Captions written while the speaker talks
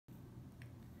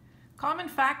Common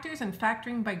factors and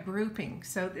factoring by grouping.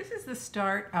 So this is the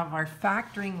start of our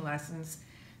factoring lessons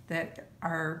that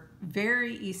are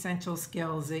very essential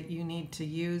skills that you need to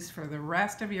use for the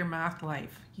rest of your math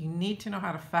life. You need to know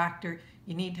how to factor.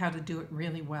 You need how to do it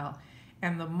really well.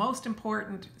 And the most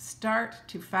important start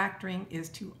to factoring is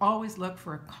to always look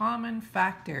for a common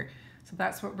factor. So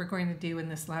that's what we're going to do in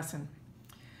this lesson.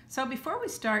 So before we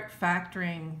start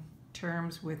factoring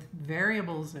terms with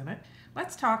variables in it,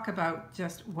 let's talk about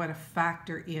just what a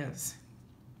factor is.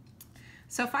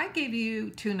 So if I gave you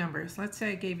two numbers, let's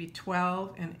say I gave you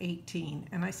 12 and 18,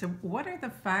 and I said, what are the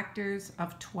factors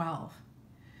of 12?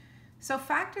 So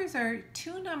factors are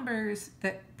two numbers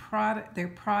that their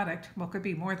product, well, could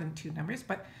be more than two numbers,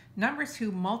 but numbers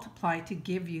who multiply to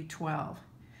give you 12.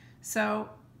 So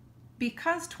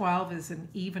because 12 is an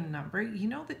even number, you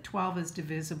know that 12 is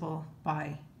divisible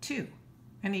by 2.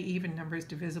 Any even number is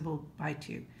divisible by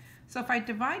 2. So if I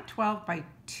divide 12 by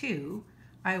 2,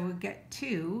 I will get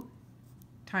 2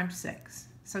 times 6.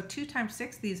 So 2 times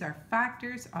 6, these are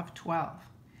factors of 12.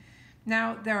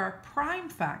 Now there are prime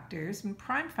factors, and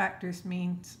prime factors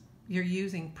means you're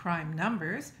using prime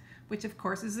numbers, which of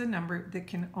course is a number that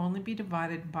can only be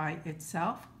divided by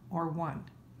itself or 1.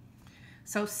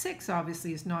 So 6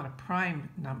 obviously is not a prime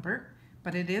number,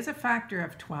 but it is a factor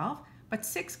of 12. But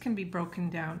 6 can be broken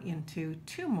down into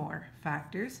two more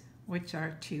factors, which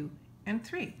are 2 and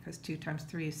 3, because 2 times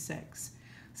 3 is 6.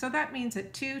 So that means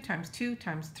that 2 times 2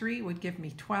 times 3 would give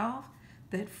me 12,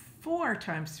 that 4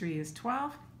 times 3 is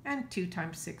 12, and 2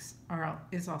 times 6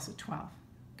 is also 12.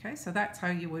 Okay, so that's how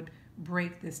you would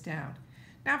break this down.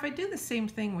 Now if I do the same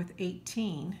thing with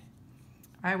 18,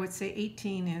 I would say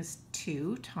 18 is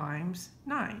 2 times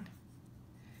 9.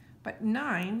 But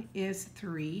 9 is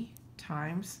 3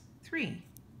 times 3.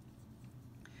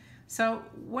 So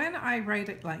when I write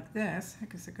it like this, I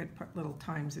guess I could put little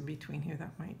times in between here,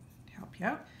 that might help you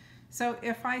out. So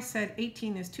if I said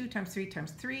 18 is 2 times 3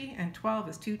 times 3, and 12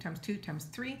 is 2 times 2 times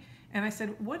 3, and I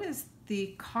said, what is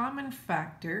the common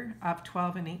factor of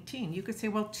 12 and 18? You could say,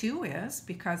 well, 2 is,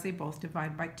 because they both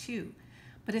divide by 2.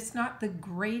 But it's not the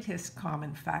greatest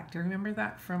common factor. Remember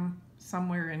that from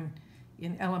somewhere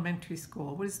in elementary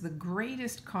school. What is the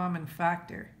greatest common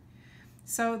factor?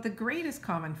 So the greatest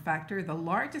common factor, the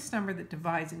largest number that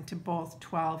divides into both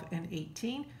 12 and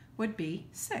 18, would be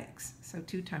 6. So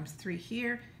 2 times 3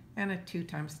 here and a 2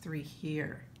 times 3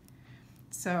 here.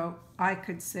 So I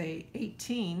could say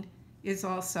 18 is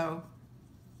also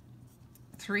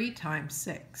 3 times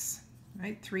 6,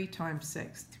 right? 3 times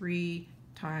 6, 3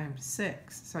 times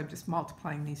 6. So I'm just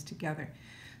multiplying these together.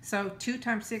 So 2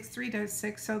 times 6, 3 times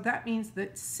 6. So that means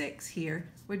that 6 here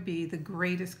would be the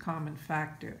greatest common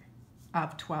factor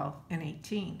of 12 and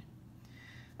 18.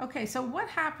 Okay, so what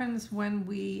happens when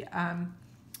we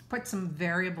put some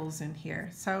variables in here?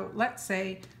 So let's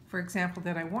say, for example,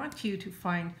 that I want you to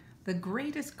find the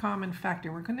greatest common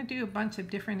factor. We're going to do a bunch of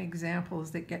different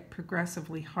examples that get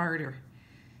progressively harder.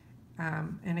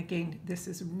 And again, this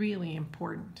is really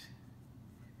important.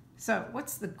 So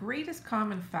what's the greatest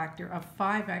common factor of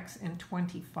 5x and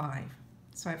 25?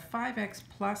 So I have 5x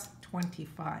plus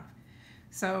 25.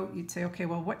 So you'd say, okay,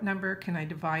 well, what number can I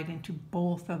divide into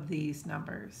both of these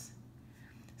numbers?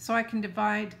 So I can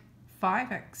divide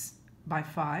 5x by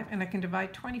 5, and I can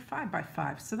divide 25 by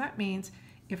 5. So that means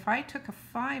if I took a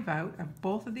 5 out of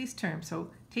both of these terms,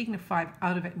 so taking a 5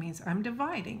 out of it means I'm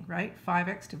dividing, right?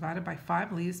 5x divided by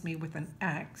 5 leaves me with an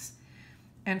x,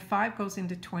 and 5 goes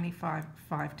into 25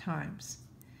 5 times.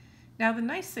 Now the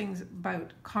nice things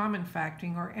about common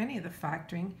factoring or any of the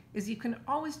factoring is you can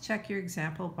always check your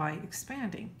example by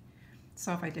expanding.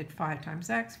 So if I did 5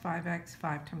 times x, 5x,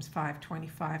 5 times 5,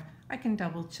 25, I can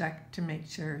double check to make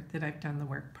sure that I've done the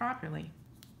work properly.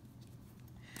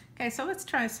 Okay, so let's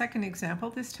try a second example.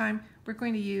 This time we're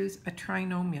going to use a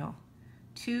trinomial.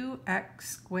 2x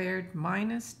squared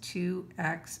minus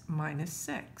 2x minus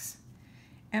 6.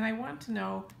 And I want to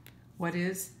know what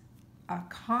is a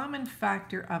common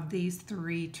factor of these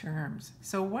three terms.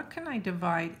 So what can I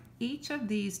divide each of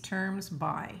these terms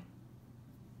by?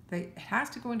 It has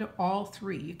to go into all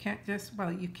three. You can't just,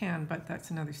 well, you can, but that's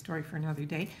another story for another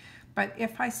day. But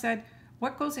if I said,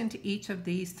 what goes into each of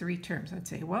these three terms? I'd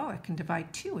say, well, I can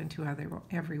divide 2 into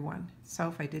every one. So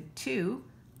if I did 2,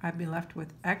 I'd be left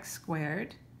with x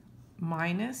squared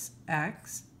minus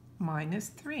x minus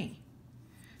 3.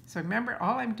 So remember,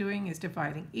 all I'm doing is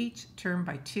dividing each term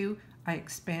by 2. I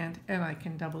expand and I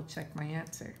can double check my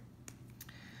answer.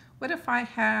 What if I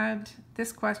had,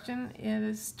 this question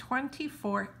is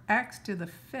 24x to the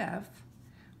 5th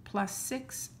plus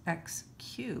 6x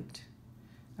cubed.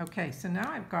 Okay, so now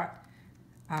I've got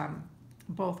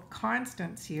both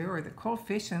constants here, or the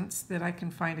coefficients that I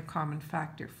can find a common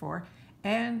factor for,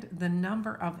 and the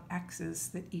number of x's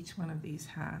that each one of these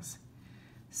has.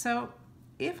 So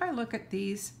if I look at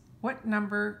these, what's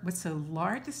the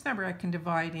largest number I can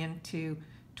divide into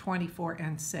 24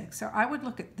 and 6? So I would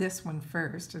look at this one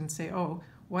first and say, oh,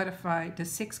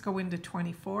 does 6 go into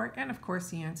 24? And of course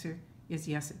the answer is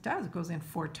yes, it does. It goes in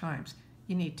 4 times.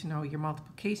 You need to know your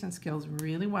multiplication skills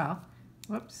really well.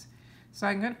 Whoops. So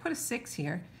I'm going to put a 6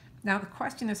 here. Now the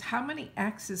question is, how many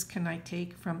x's can I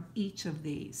take from each of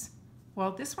these?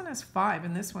 Well, this one is 5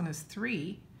 and this one is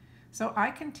 3. So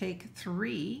I can take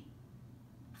 3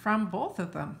 from both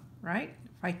of them, right?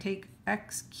 If I take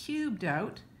x cubed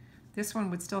out, this one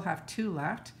would still have 2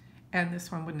 left, and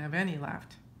this one wouldn't have any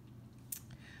left.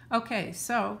 Okay,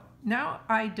 so now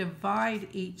I divide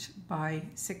each by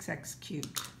 6x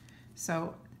cubed.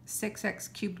 So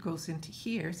 6x cubed goes into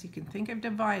here, so you can think of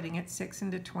dividing it. 6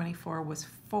 into 24 was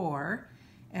 4,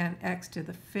 and x to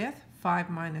the 5th, 5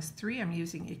 minus 3, I'm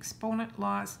using exponent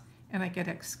laws, and I get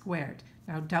x squared.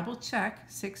 Now double check,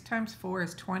 6 times 4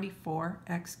 is 24,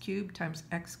 x cubed times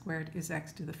x squared is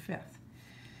x to the 5th.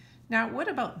 Now what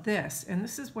about this? And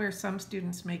this is where some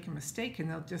students make a mistake and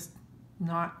they'll just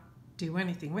not do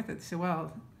anything with it. So,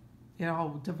 well, it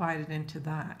all divided into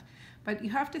that. But you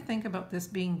have to think about this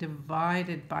being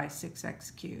divided by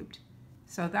 6x cubed.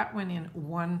 So that went in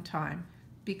 1 time.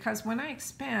 Because when I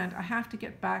expand, I have to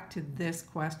get back to this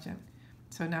question.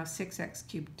 So now 6x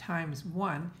cubed times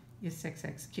 1 is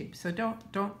 6x cubed. So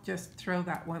don't just throw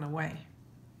that one away.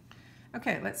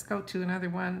 Okay, let's go to another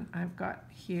one I've got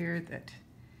here that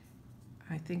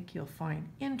I think you'll find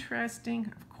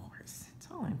interesting. Of course, it's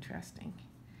all interesting.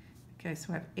 Okay,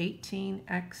 so I have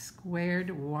 18x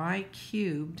squared y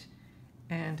cubed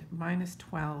and minus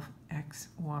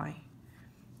 12xy.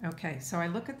 Okay, so I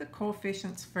look at the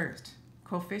coefficients first.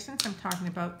 Coefficients, I'm talking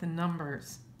about the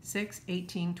numbers, 6,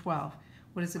 18, 12.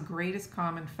 What is the greatest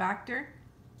common factor?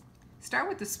 Start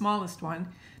with the smallest one,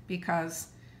 because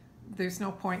there's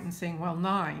no point in saying, well,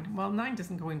 9. Well, 9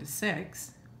 doesn't go into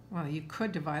 6. Well, you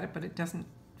could divide it, but it doesn't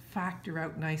factor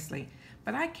out nicely.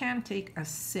 But I can take a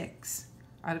 6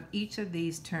 out of each of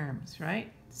these terms,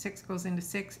 right? 6 goes into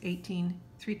 6, 18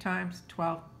 3 times,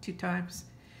 12 2 times.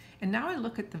 And now I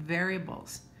look at the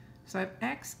variables. So I have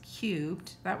x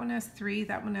cubed, that one has 3,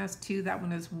 that one has 2, that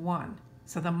one has 1.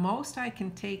 So the most I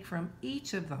can take from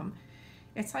each of them,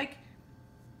 it's like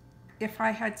if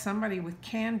I had somebody with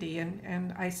candy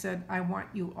and I said, I want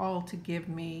you all to give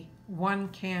me 1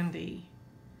 candy.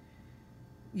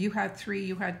 You had 3,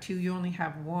 you had 2, you only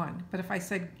have 1. But if I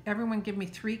said, everyone give me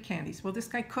 3 candies, well, this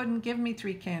guy couldn't give me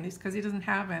 3 candies because he doesn't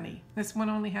have any. This one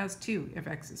only has 2 if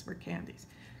x's were candies.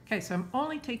 Okay, so I'm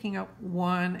only taking out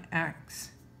 1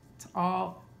 x. It's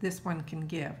all this one can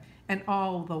give. And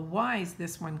all the y's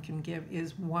this one can give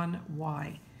is 1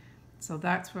 y. So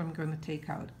that's what I'm going to take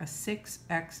out, a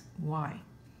 6xy.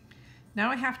 Now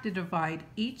I have to divide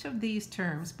each of these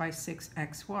terms by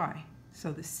 6xy.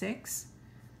 So the 6,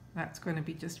 that's going to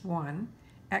be just 1.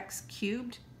 X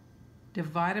cubed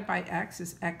divided by x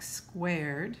is x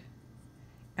squared.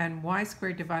 And y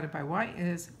squared divided by y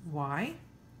is y.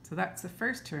 So that's the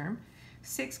first term.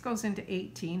 6 goes into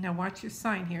 18. Now watch your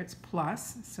sign here. It's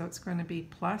plus. So it's going to be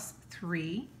plus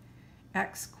 3.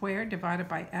 X squared divided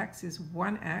by x is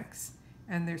 1x.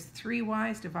 And there's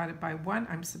 3y's divided by 1.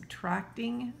 I'm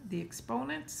subtracting the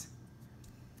exponents.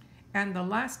 And the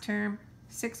last term,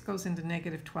 6 goes into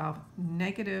negative 12,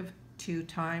 negative 2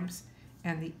 times,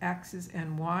 and the x's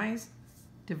and y's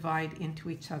divide into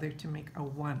each other to make a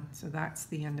 1. So that's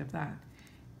the end of that.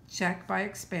 Check by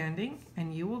expanding,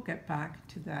 and you will get back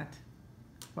to that,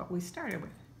 what we started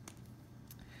with.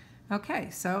 Okay,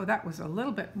 so that was a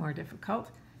little bit more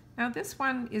difficult. Now this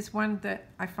one is one that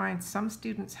I find some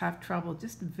students have trouble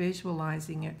just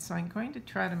visualizing it, so I'm going to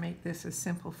try to make this as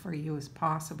simple for you as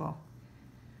possible.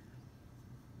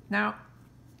 Now,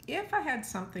 if I had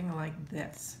something like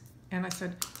this, and I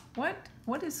said,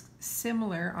 what is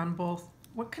similar on both,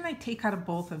 what can I take out of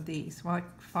both of these? Well,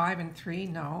 like 5 and 3,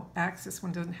 no, x, this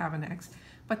one doesn't have an x,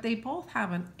 but they both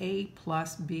have an a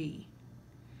plus b.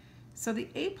 So the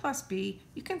a plus b,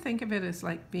 you can think of it as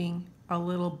like being a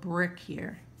little brick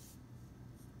here.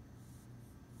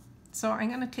 So I'm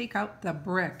going to take out the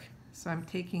brick. So I'm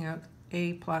taking out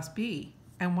a plus b.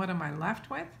 And what am I left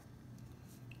with?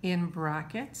 In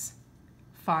brackets,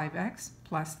 5x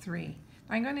plus 3.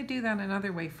 I'm going to do that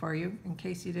another way for you in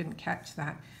case you didn't catch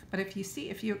that. But if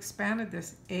you expanded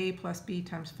this, a plus b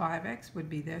times 5x would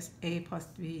be this. A plus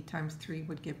b times 3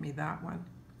 would give me that one.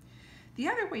 The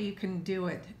other way you can do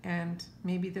it, and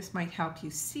maybe this might help you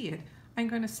see it, I'm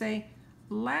going to say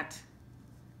let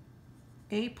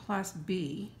a plus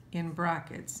b in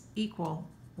brackets equal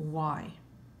y.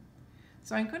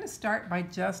 So I'm going to start by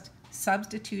just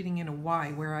substituting in a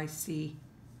y where I see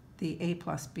the a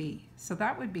plus b. So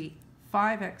that would be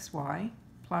 5xy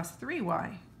plus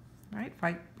 3y, right? If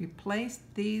I replace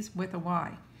these with a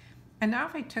y. And now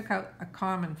if I took out a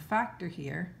common factor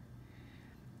here,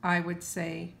 I would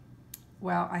say,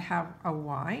 well, I have a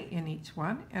y in each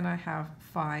one, and I have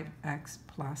 5x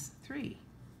plus 3.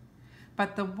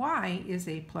 But the y is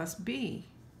a plus b.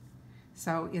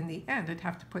 So in the end, I'd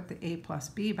have to put the a plus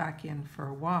b back in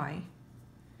for y.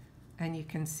 And you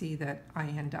can see that I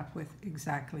end up with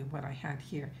exactly what I had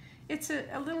here. It's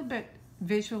a little bit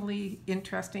visually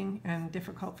interesting and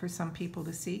difficult for some people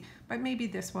to see, but maybe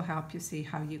this will help you see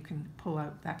how you can pull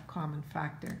out that common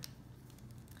factor.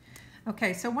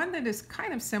 Okay, so one that is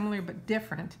kind of similar but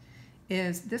different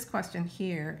is this question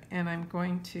here, and I'm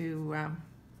going to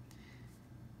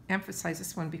emphasize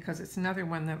this one because it's another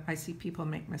one that I see people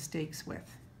make mistakes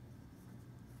with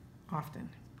often.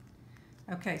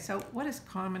 Okay, so what is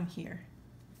common here?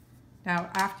 Now,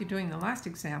 after doing the last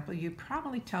example, you'd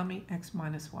probably tell me x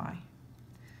minus y.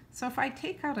 So if I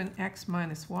take out an x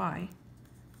minus y,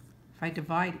 if I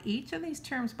divide each of these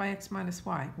terms by x minus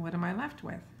y, what am I left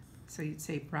with? So you'd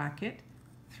say bracket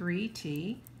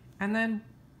 3t, and then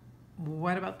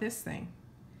what about this thing?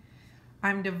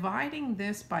 I'm dividing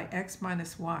this by x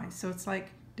minus y, so it's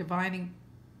like dividing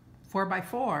 4 by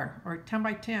 4 or 10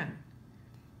 by 10.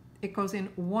 It goes in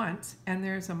once, and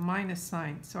there's a minus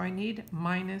sign, so I need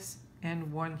minus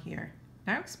and 1 here.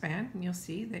 Now expand, and you'll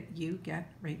see that you get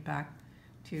right back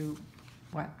to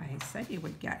what I said you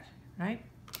would get, right?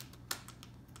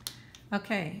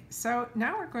 Okay, so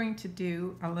now we're going to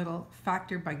do a little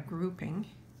factor by grouping.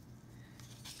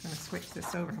 I'm going to switch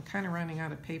this over. I'm kind of running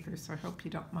out of paper, so I hope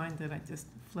you don't mind that I just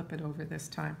flip it over this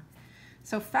time.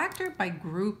 So factor by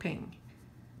grouping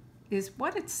is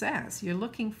what it says. You're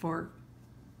looking for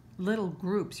little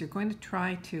groups. You're going to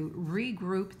try to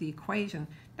regroup the equation.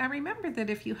 Now remember that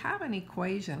if you have an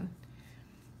equation,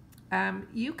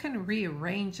 you can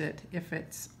rearrange it if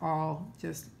it's all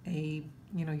just a,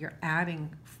 you're adding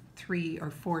 3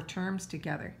 or 4 terms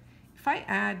together. If I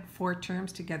add 4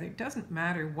 terms together, it doesn't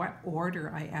matter what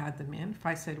order I add them in. If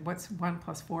I said, what's 1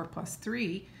 plus 4 plus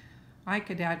 3, I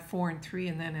could add 4 and 3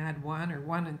 and then add 1, or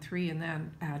 1 and 3 and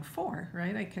then add 4,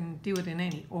 right? I can do it in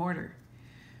any order.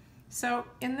 So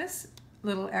in this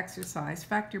little exercise,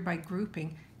 factor by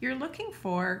grouping, you're looking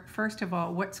for, first of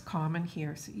all, what's common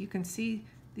here. So you can see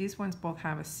these ones both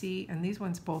have a C and these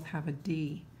ones both have a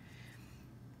D.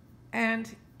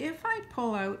 And if I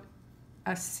pull out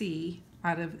a C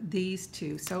out of these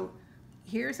two, so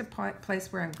here's a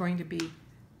place where I'm going to be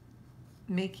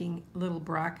making little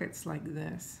brackets like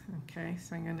this. Okay,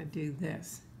 so I'm going to do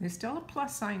this. There's still a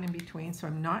plus sign in between, so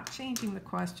I'm not changing the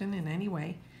question in any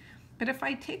way. But if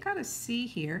I take out a C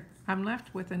here, I'm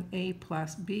left with an A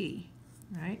plus B,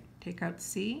 right? Take out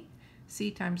C.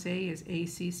 C times A is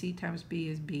AC, C times B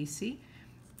is BC.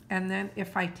 And then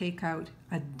if I take out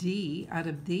a D out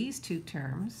of these two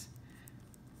terms,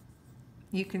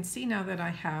 you can see now that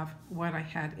I have what I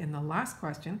had in the last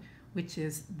question, which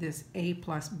is this A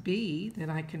plus B that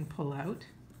I can pull out,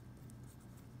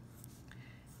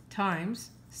 times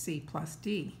C plus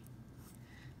D.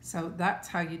 So that's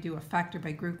how you do a factor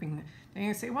by grouping. And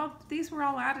you say, well, these were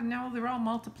all added, now they're all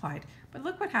multiplied. But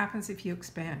look what happens if you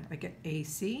expand. I get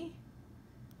AC,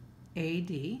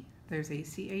 AD, there's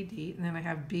AC, AD, and then I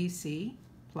have BC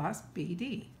plus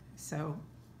BD. So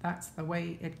that's the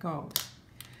way it goes.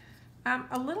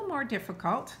 A little more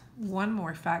difficult, one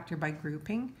more factor by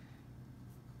grouping.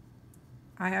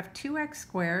 I have 2x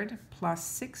squared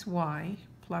plus 6y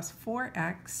plus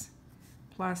 4x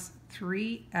plus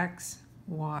 3xy.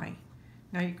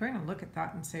 Now you're going to look at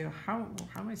that and say, oh, how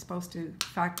am I supposed to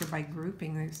factor by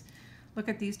grouping? Look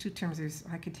at these two terms.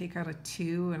 I could take out a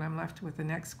 2 and I'm left with an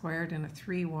x squared and a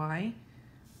 3y,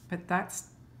 but that's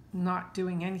not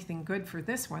doing anything good for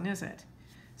this one, is it?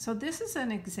 So this is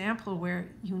an example where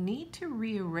you need to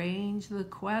rearrange the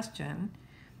question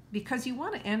because you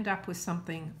want to end up with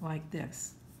something like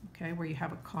this, okay, where you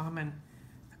have a common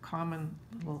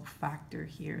little factor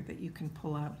here that you can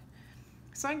pull out.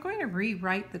 So I'm going to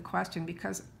rewrite the question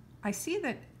because I see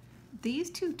that these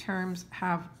two terms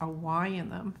have a y in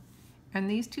them and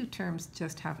these two terms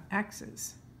just have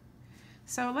x's.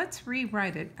 So let's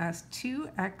rewrite it as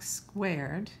 2x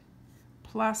squared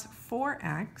plus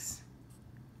 4x,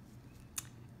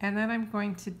 and then I'm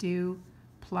going to do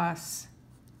plus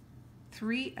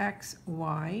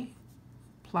 3xy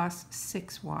plus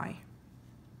 6y.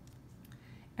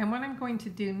 And what I'm going to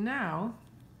do now,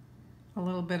 a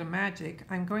little bit of magic,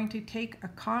 I'm going to take a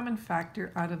common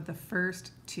factor out of the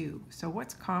first two. So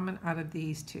what's common out of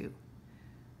these two?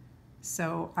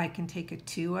 So I can take a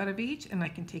 2 out of each, and I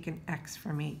can take an x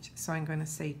from each. So I'm going to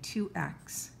say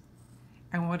 2x.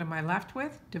 And what am I left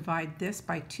with? Divide this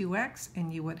by 2x,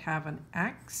 and you would have an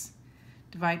x.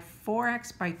 Divide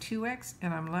 4x by 2x,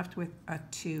 and I'm left with a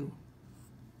 2.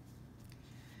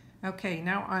 Okay,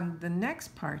 now on the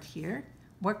next part here,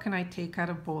 what can I take out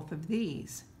of both of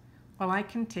these? Well, I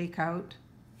can take out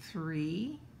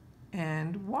 3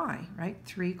 and y, right?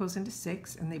 3 goes into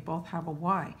 6, and they both have a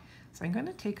y. So I'm going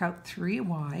to take out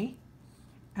 3y,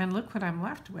 and look what I'm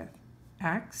left with,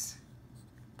 x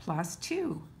plus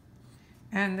 2.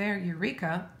 And there,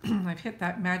 eureka, I've hit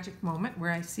that magic moment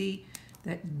where I see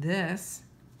that this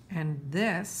and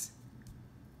this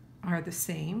are the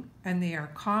same, and they are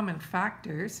common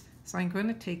factors. So I'm going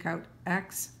to take out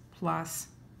x plus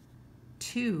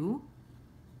 2,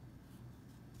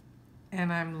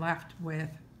 and I'm left with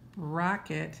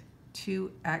bracket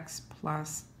 2x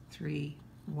plus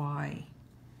 3y.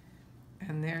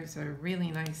 And there's a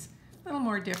really nice, little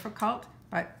more difficult,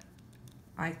 but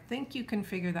I think you can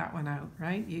figure that one out,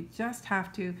 right? You just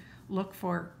have to look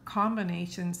for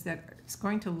combinations that is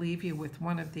going to leave you with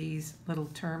one of these little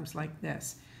terms like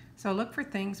this. So look for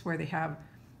things where they have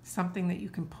something that you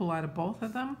can pull out of both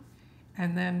of them,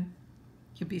 and then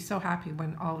you'll be so happy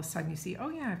when all of a sudden you see, oh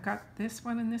yeah, I've got this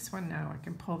one and this one now. I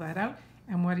can pull that out.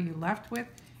 And what are you left with?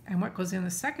 And what goes in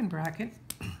the second bracket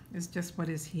is just what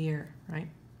is here, right?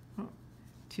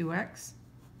 2x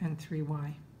and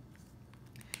 3y.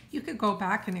 You could go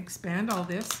back and expand all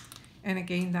this, and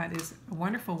again, that is a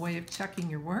wonderful way of checking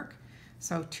your work.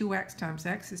 So 2x times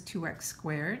x is 2x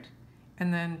squared,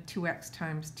 and then 2x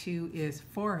times 2 is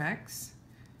 4x,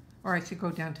 or I should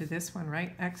go down to this one,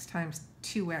 right? X times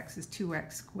 2x is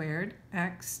 2x squared,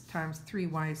 x times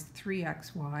 3y is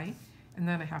 3xy, and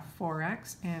then I have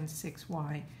 4x and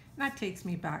 6y. And that takes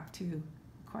me back to the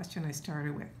question I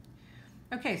started with.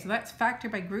 Okay, so that's factor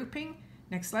by grouping.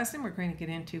 Next lesson, we're going to get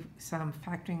into some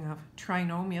factoring of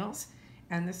trinomials,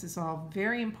 and this is all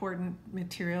very important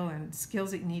material and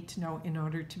skills that you need to know in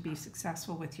order to be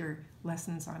successful with your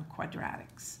lessons on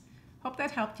quadratics. Hope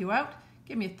that helped you out.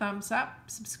 Give me a thumbs up,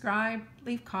 subscribe,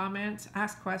 leave comments,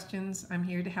 ask questions. I'm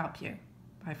here to help you.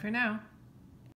 Bye for now.